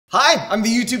Hi, I'm the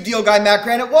YouTube deal guy, Matt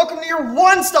Granite. Welcome to your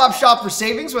one-stop shop for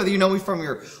savings. Whether you know me from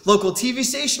your local TV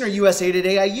station or USA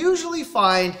Today, I usually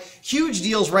find huge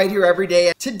deals right here every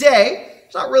day. Today,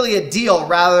 it's not really a deal,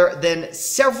 rather than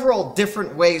several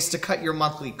different ways to cut your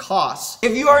monthly costs.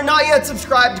 If you are not yet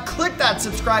subscribed, click that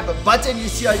subscribe button you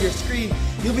see on your screen.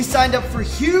 You'll be signed up for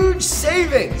huge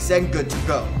savings and good to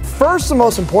go. First and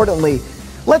most importantly,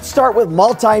 let's start with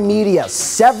multimedia.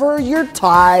 Sever your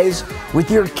ties with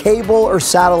your cable or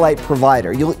satellite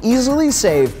provider. You'll easily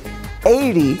save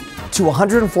 $80 to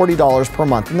 $140 per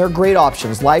month, and they're great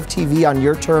options. Live TV on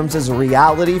your terms is a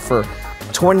reality for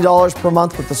 $20 per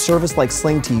month with a service like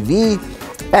Sling TV.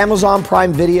 Amazon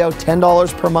Prime Video,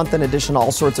 $10 per month in addition to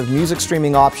all sorts of music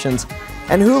streaming options.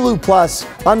 And Hulu Plus,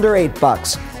 under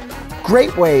 $8.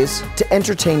 Great ways to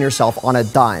entertain yourself on a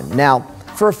dime. Now,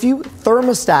 for a few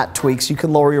thermostat tweaks, you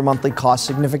can lower your monthly cost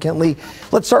significantly.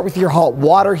 Let's start with your hot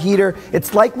water heater.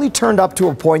 It's likely turned up to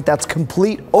a point that's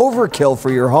complete overkill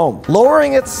for your home.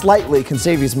 Lowering it slightly can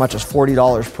save you as much as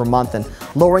 $40 per month, and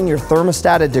lowering your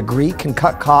thermostat a degree can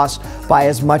cut costs by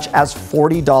as much as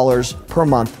 $40 per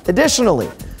month. Additionally,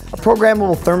 a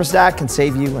programmable thermostat can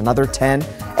save you another $10,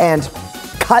 and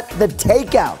cut the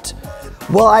takeout.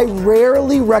 Well, I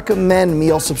rarely recommend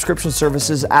meal subscription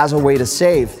services as a way to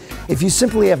save. If you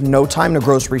simply have no time to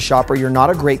grocery shop or you're not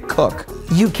a great cook,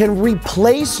 you can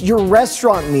replace your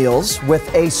restaurant meals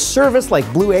with a service like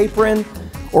Blue Apron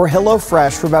or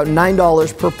HelloFresh for about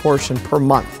 $9 per portion per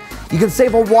month. You can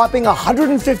save a whopping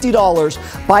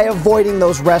 $150 by avoiding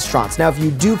those restaurants. Now, if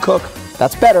you do cook,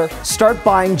 that's better. Start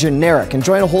buying generic and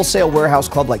join a wholesale warehouse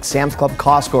club like Sam's Club,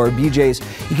 Costco, or BJ's.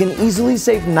 You can easily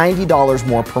save $90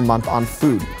 more per month on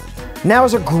food. Now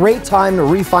is a great time to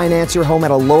refinance your home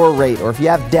at a lower rate, or if you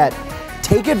have debt,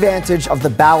 take advantage of the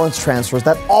balance transfers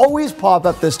that always pop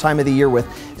up this time of the year with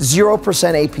 0%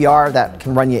 APR that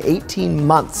can run you 18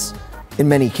 months in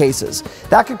many cases.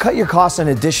 That could cut your costs an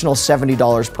additional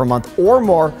 $70 per month or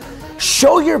more.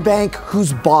 Show your bank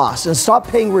who's boss and stop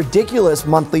paying ridiculous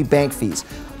monthly bank fees.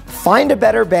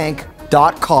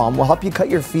 Findabetterbank.com will help you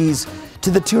cut your fees to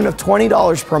the tune of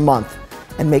 $20 per month,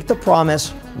 and make the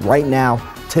promise right now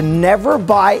to never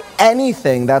buy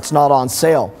anything that's not on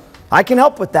sale. I can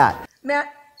help with that.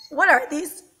 Matt, what are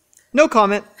these? No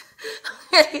comment.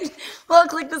 Okay. Well,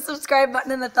 click the subscribe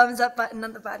button and the thumbs up button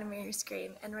on the bottom of your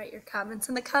screen and write your comments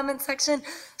in the comment section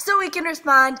so we can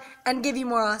respond and give you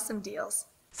more awesome deals.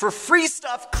 For free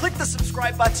stuff, click the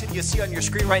subscribe button you see on your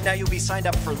screen right now. You'll be signed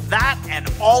up for that and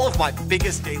all of my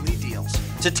biggest daily deals.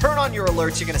 To turn on your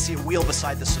alerts, you're going to see a wheel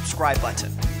beside the subscribe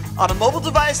button. On a mobile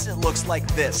device, it looks like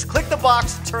this. Click the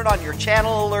box to turn on your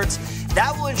channel alerts.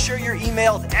 That will ensure you're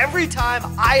emailed every time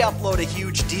I upload a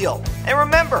huge deal. And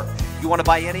remember, if you want to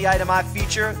buy any item I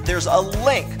feature, there's a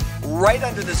link right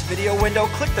under this video window.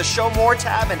 Click the Show More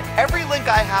tab, and every link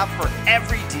I have for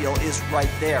every deal is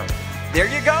right there. There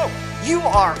you go. You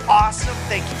are awesome.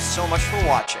 Thank you so much for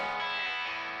watching.